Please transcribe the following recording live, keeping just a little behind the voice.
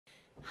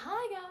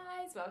Hi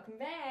guys, welcome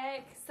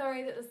back.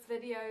 Sorry that this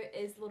video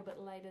is a little bit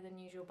later than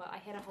usual, but I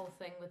had a whole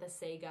thing with a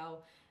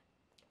seagull.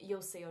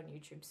 You'll see on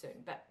YouTube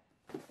soon, but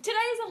today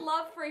is a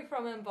love free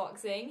from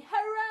unboxing.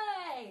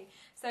 Hooray!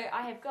 So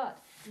I have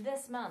got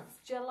this month's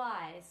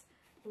July's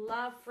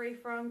love free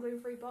from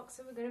gluten-free box.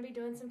 So we're going to be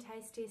doing some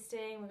taste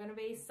testing. We're going to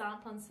be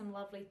sampling some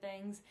lovely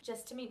things.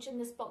 Just to mention,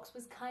 this box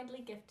was kindly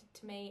gifted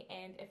to me,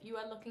 and if you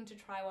are looking to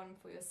try one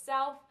for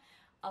yourself,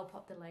 I'll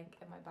pop the link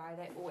in my bio.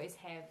 They always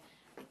have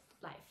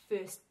like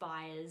first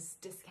buyers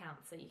discount,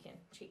 so you can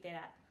check that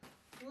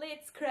out.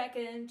 Let's crack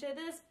into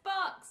this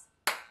box.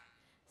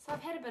 So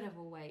I've had a bit of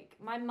a week.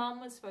 My mum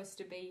was supposed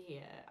to be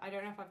here. I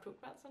don't know if I've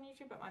talked about this on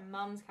YouTube, but my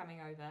mum's coming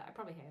over, I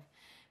probably have,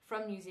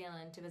 from New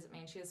Zealand to visit me,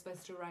 and she was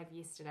supposed to arrive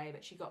yesterday,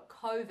 but she got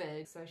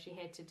COVID, so she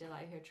had to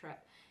delay her trip,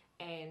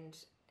 and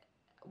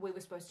we were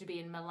supposed to be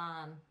in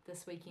Milan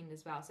this weekend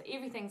as well. So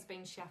everything's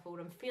been shuffled.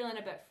 I'm feeling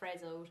a bit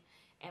frazzled,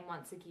 and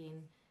once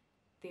again,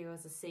 there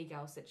was a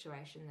seagull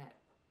situation that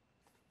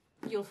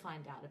you'll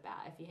find out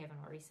about if you haven't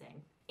already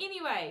seen.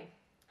 Anyway,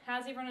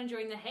 how's everyone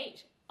enjoying the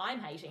heat? I'm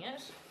hating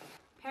it.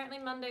 Apparently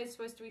Monday is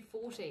supposed to be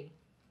 40.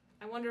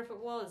 I wonder if it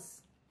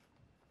was.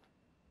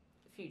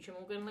 Future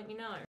Morgan, let me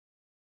know.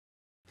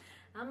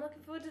 I'm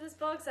looking forward to this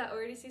box. I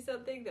already see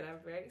something that I'm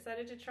very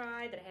excited to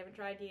try that I haven't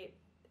tried yet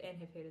and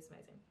have heard is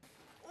amazing.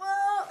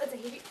 Whoa, it's a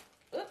heavy,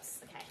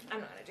 oops, okay, I'm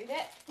not gonna do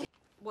that.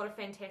 What a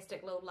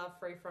fantastic little love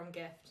free from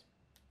gift.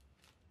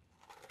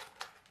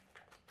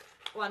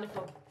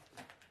 Wonderful.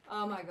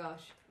 Oh my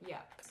gosh,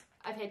 yeah.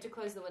 I've had to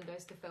close the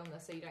windows to film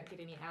this so you don't get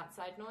any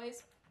outside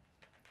noise.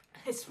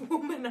 It's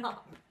warming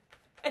up.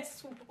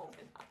 It's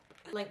warming up.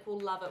 Link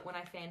will love it when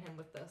I fan him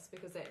with this,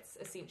 because that's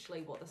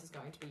essentially what this is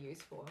going to be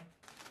used for.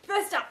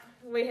 First up,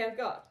 we have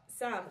got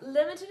some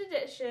limited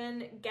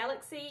edition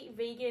Galaxy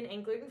vegan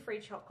and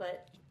gluten-free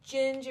chocolate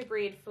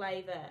gingerbread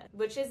flavour,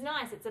 which is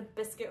nice. It's a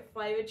biscuit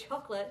flavoured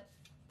chocolate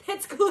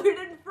that's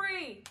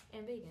gluten-free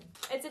and vegan.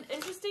 It's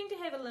interesting to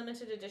have a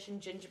limited edition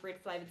gingerbread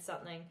flavoured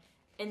something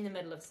in the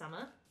middle of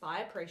summer.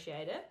 I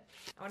appreciate it.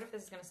 I wonder if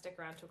this is going to stick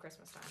around till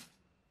Christmas time.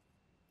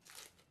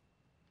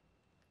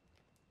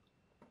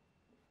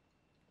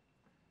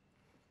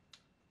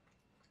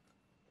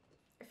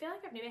 I feel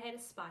like I've never had a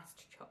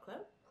spiced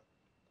chocolate.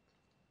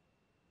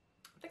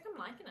 I think I'm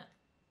liking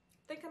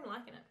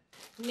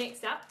it.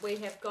 Next up, we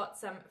have got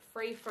some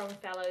Free From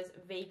Fellows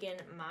vegan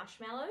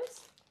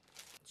marshmallows.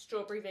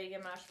 Strawberry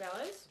vegan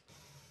marshmallows.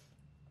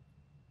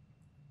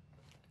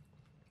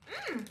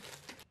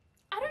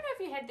 I don't know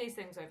if you had these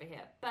things over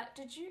here, but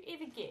did you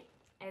ever get,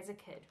 as a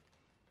kid,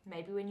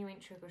 maybe when you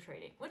went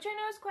trick-or-treating, which I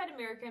know is quite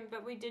American,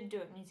 but we did do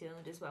it in New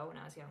Zealand as well when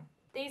I was young.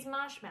 These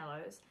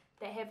marshmallows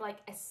that have like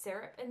a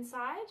syrup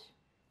inside,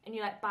 and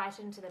you like bite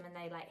into them and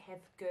they like have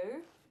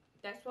goo.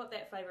 That's what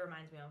that flavour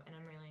reminds me of, and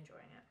I'm really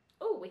enjoying it.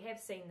 Oh, we have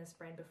seen this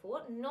brand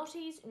before.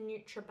 Notty's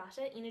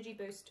Nutributter Energy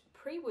Boost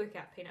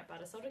Pre-Workout Peanut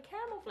Butter Salted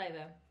Caramel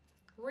flavour.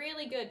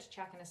 Really good to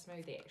chuck in a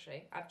smoothie,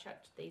 actually. I've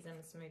chucked these in a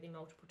smoothie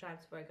multiple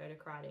times before I go to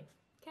karate.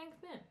 Can't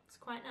come in. It's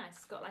quite nice.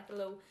 It's got like a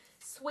little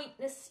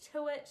sweetness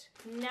to it.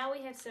 Now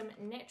we have some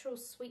natural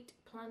sweet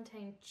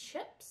plantain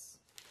chips.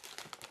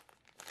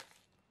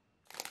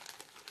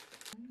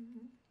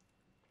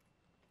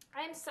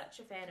 I am such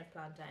a fan of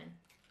plantain.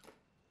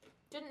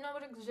 Didn't know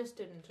it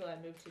existed until I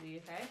moved to the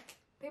UK.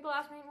 People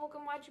ask me,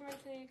 Morgan, why'd you move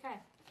to the UK?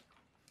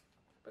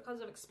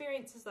 Because of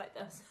experiences like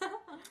this.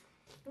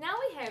 Now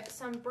we have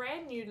some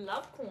brand new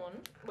love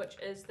corn, which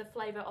is the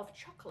flavour of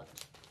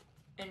chocolate.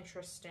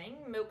 Interesting.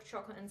 Milk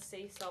chocolate and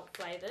sea salt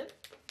flavoured.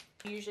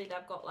 Usually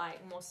they've got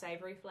like more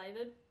savoury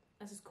flavoured.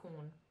 This is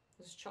corn.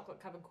 This is chocolate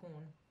covered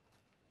corn.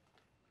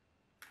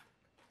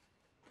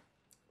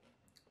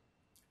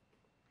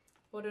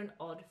 What an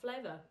odd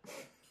flavour.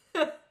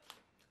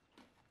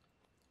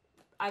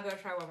 I gotta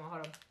try one more,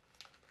 hold on.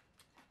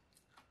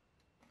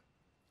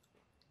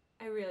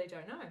 I really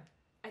don't know.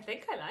 I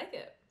think I like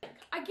it.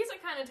 I guess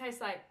it kind of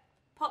tastes like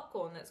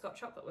popcorn that's got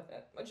chocolate with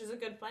it, which is a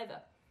good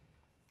flavour.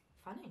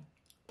 Funny.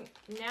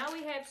 Now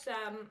we have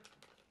some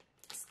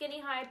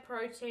Skinny High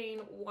Protein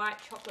White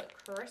Chocolate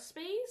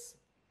Crispies.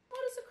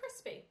 What is a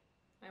crispy?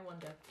 I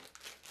wonder.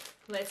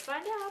 Let's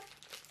find out.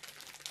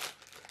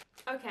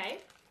 Okay,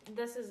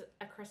 this is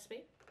a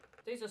crispy.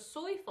 These are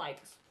soy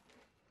flakes.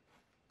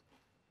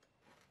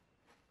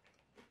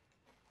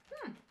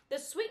 The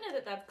sweetener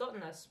that they've got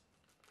in this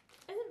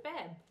isn't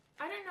bad.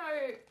 I don't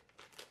know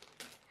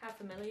how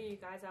familiar you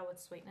guys are with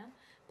sweetener,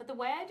 but the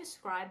way I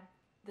describe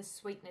the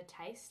sweetener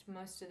taste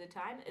most of the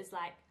time is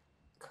like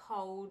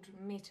cold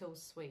metal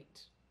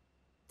sweet.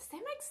 Does that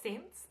make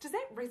sense? Does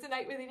that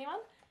resonate with anyone?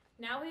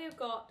 Now we have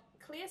got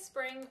Clear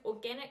Spring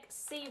Organic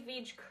Sea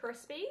Veg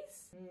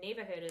Crispies.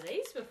 Never heard of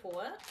these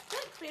before. I feel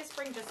like Clear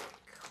Spring just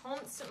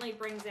constantly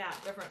brings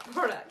out different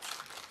products.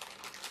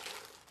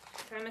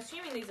 So I'm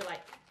assuming these are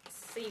like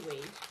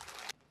seaweed.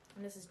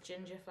 And this is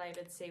ginger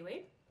flavoured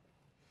seaweed.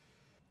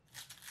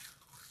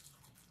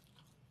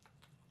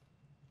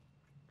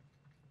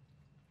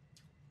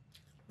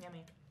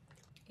 Yummy.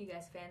 You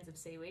guys fans of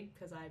seaweed?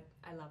 Because I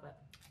love it.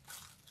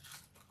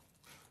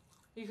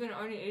 You can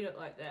only eat it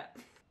like that.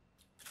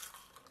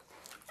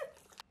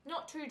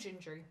 Not too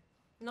gingery.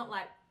 Not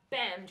like,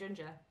 bam,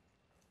 ginger.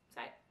 It's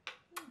like,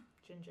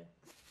 ginger.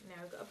 Now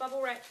we've got a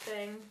bubble wrap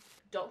thing.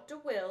 Dr.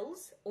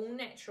 Will's All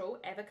Natural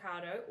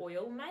Avocado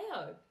Oil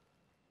Mayo.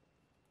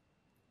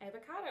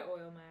 Avocado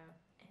oil mayo.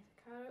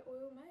 Avocado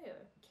oil mayo.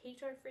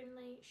 Keto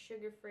friendly,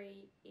 sugar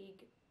free,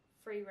 egg,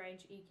 free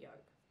range egg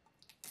yolk.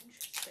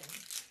 Interesting.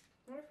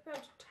 I wonder if I'm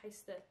able to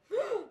taste it.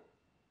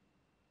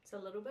 It's a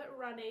little bit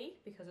runny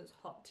because it's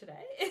hot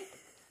today.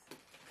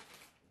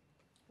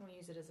 We'll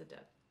use it as a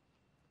dip.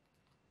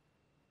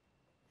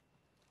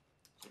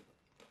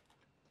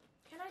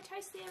 Can I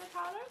taste the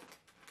avocado?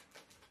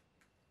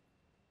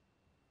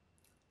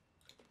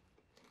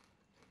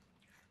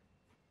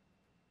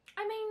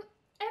 I mean,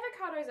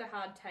 avocado's a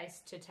hard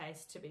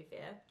taste, to be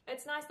fair.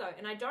 It's nice though,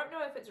 and I don't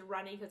know if it's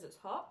runny because it's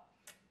hot,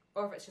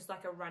 or if it's just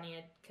like a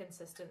runnier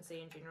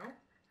consistency in general,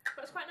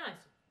 but it's quite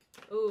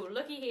nice. Ooh,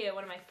 looky here,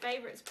 one of my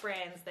favourites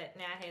brands that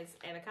now has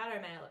avocado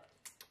mayo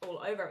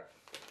all over it.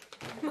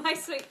 My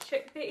Sweet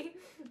Chickpea.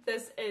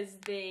 This is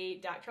the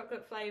dark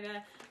chocolate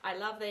flavour. I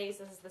love these.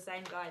 This is the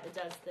same guy that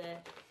does the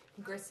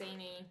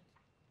grissini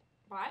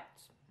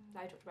bites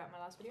that I talked about in my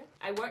last video.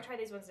 I won't try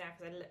these ones now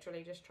because I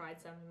literally just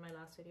tried some in my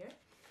last video.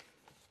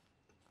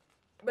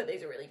 But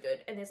these are really good,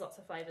 and there's lots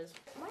of flavours.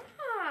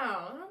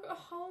 Wow, I've got a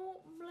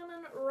whole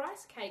blimmin'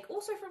 rice cake,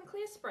 also from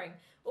Clear Spring.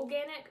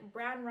 Organic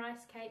brown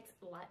rice cakes,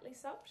 lightly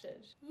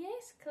salted.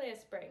 Yes, Clear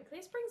Spring.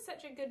 Clear Spring's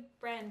such a good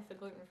brand for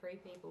gluten-free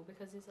people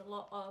because there's a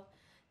lot of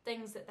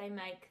things that they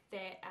make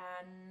that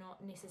are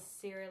not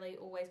necessarily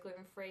always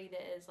gluten-free.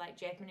 That is like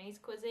Japanese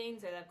cuisine,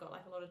 so they've got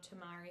like a lot of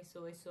tamari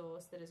soy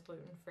sauce that is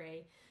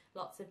gluten-free,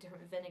 lots of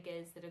different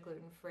vinegars that are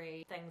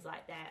gluten-free, things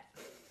like that.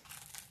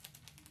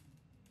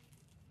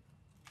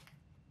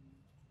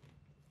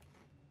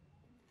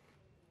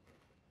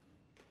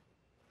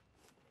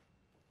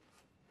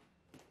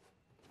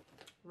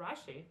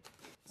 Ricey.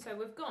 So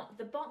we've got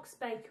the Box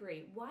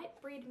Bakery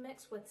white bread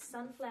mix with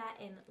sunflower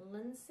and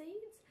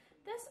linseeds.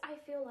 This I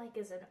feel like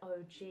is an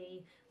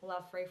OG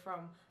Love Free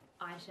From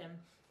item,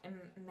 and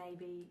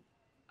maybe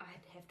I'd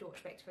have to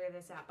watch back to figure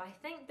this out, but I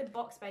think the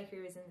Box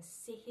Bakery was in the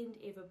second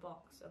ever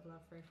box of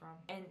Love Free From,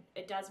 and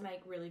it does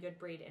make really good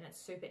bread, and it's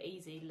super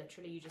easy.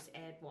 Literally you just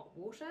add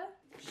water,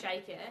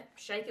 shake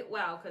it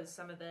well because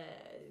some of the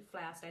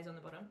flour stays on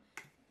the bottom.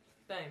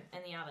 Boom,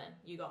 in the oven,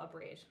 you got a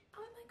bread.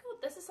 Oh my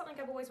god, this is something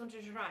I've always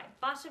wanted to try.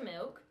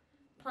 Buttermilk,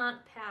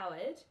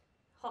 plant-powered,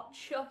 hot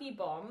chocky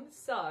bomb.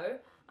 So,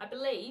 I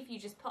believe you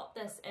just pop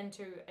this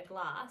into a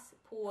glass,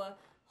 pour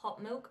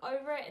hot milk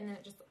over it, and then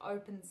it just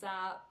opens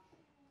up.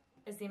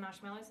 Is there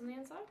marshmallows on the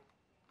inside?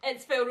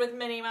 It's filled with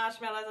mini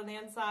marshmallows on the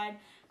inside.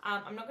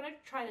 I'm not going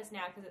to try this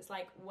now because it's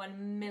like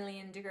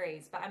 1,000,000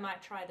 degrees, but I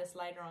might try this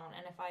later on,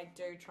 and if I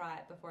do try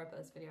it before I put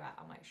this video out,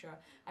 I'll make sure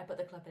I put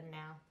the clip in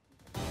now.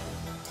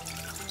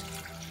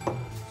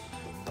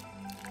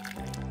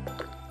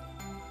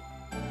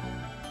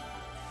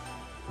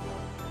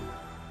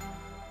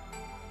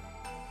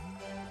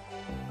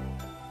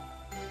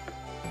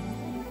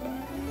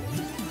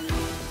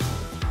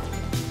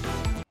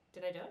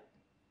 Did I do it?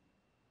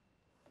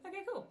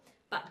 Okay, cool.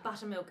 But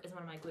buttermilk is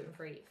one of my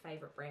gluten-free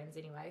favourite brands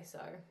anyway,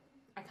 so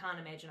I can't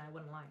imagine I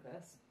wouldn't like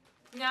this.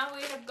 Now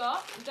we have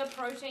got the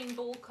Protein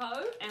Ball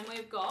Co. and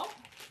we've got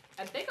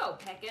a big old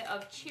packet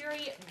of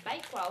cherry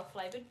Bakewell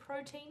flavoured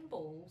protein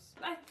balls.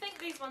 I think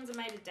these ones are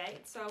made to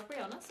date, so I'll be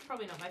honest,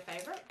 probably not my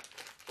favourite.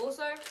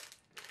 Also,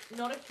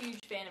 not a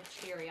huge fan of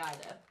cherry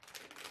either.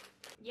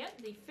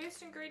 Yep, the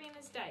first ingredient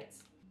is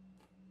dates.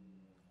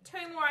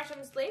 2 more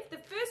items left. The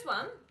first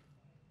one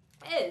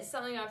is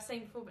something I've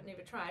seen before but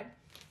never tried.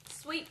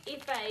 Sweet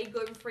FA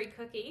gluten-free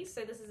cookies.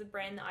 So this is a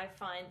brand that I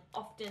find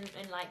often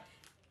in like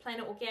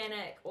Planet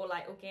Organic or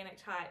like organic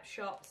type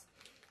shops.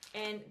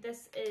 And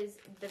this is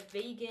the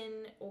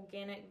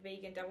organic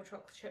vegan double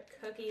chocolate chip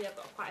cookie. They've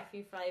got quite a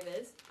few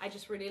flavours. I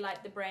just really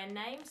like the brand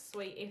name,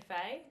 Sweet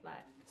FA,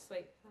 like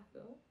sweet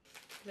fuckle.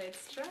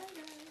 Let's try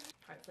it.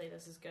 Hopefully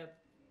this is good.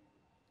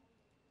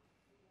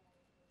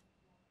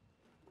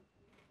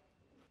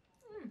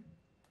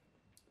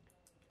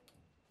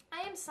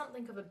 I am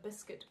something of a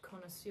biscuit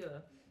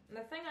connoisseur. And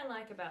the thing I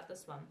like about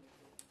this one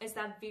is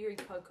they're very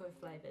cocoa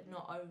flavoured,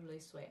 not overly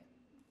sweet.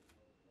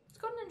 It's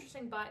got an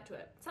interesting bite to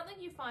it.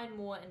 Something you find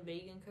more in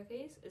vegan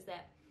cookies is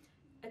that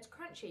it's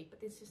crunchy, but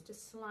there's just a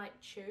slight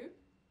chew.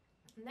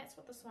 And that's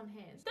what this one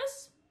has.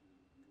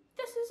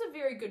 This is a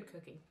very good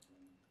cookie.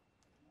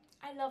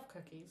 I love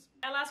cookies.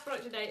 Our last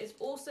product today is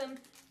Awesome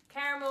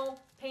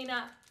Caramel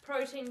Peanut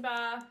Protein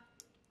Bar.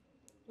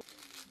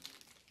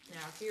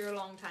 Now, if you're a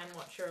long time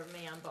watcher of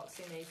me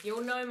unboxing these,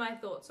 you'll know my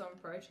thoughts on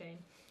protein.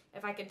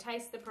 If I can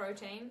taste the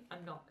protein,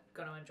 I'm not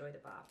going to enjoy the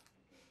bar.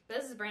 But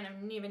this is a brand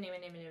I've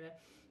never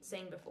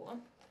seen before.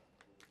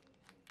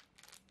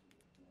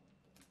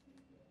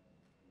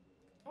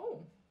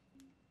 Oh.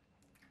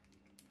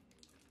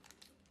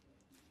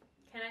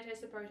 Can I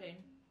taste the protein?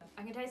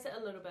 I can taste it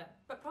a little bit,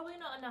 but probably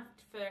not enough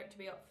for it to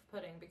be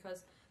off-putting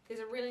because there's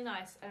a really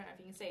nice, I don't know if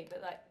you can see,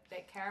 but like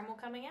that caramel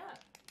coming out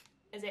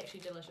is actually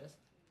delicious.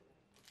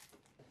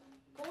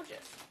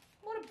 Gorgeous.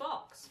 What a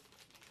box.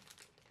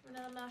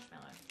 Another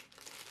marshmallow.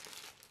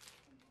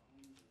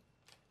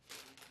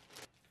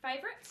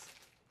 Favourites?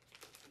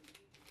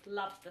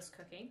 Loved this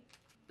cookie.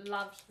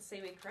 Loved the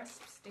seaweed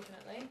crisps,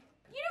 definitely.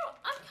 You know,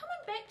 I'm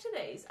coming back to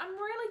these. I'm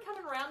really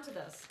coming around to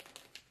this.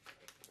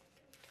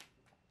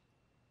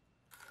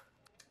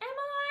 Am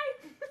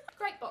I?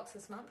 Great box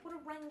this month. What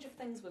a range of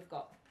things we've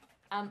got.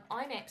 I'm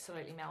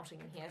absolutely melting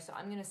in here, so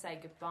I'm going to say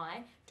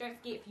goodbye. Don't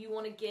forget, if you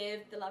want to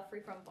give the Love Free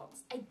From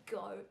box a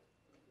go,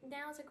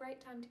 now's a great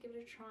time to give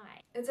it a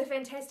try. It's a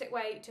fantastic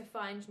way to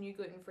find new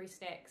gluten-free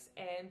snacks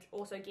and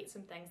also get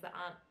some things that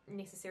aren't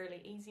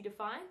necessarily easy to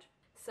find.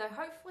 So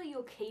hopefully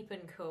you're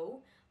keeping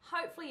cool.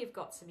 Hopefully you've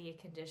got some air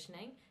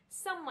conditioning.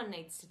 Someone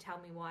needs to tell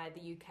me why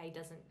the UK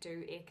doesn't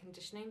do air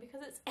conditioning,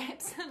 because it's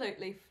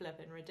absolutely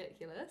flippin'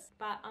 ridiculous.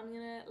 But I'm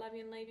gonna love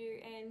you and leave you,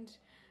 and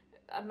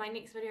my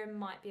next video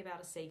might be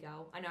about a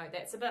seagull. I know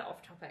that's a bit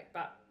off topic,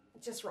 but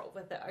just roll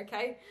with it,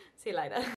 okay? See you later.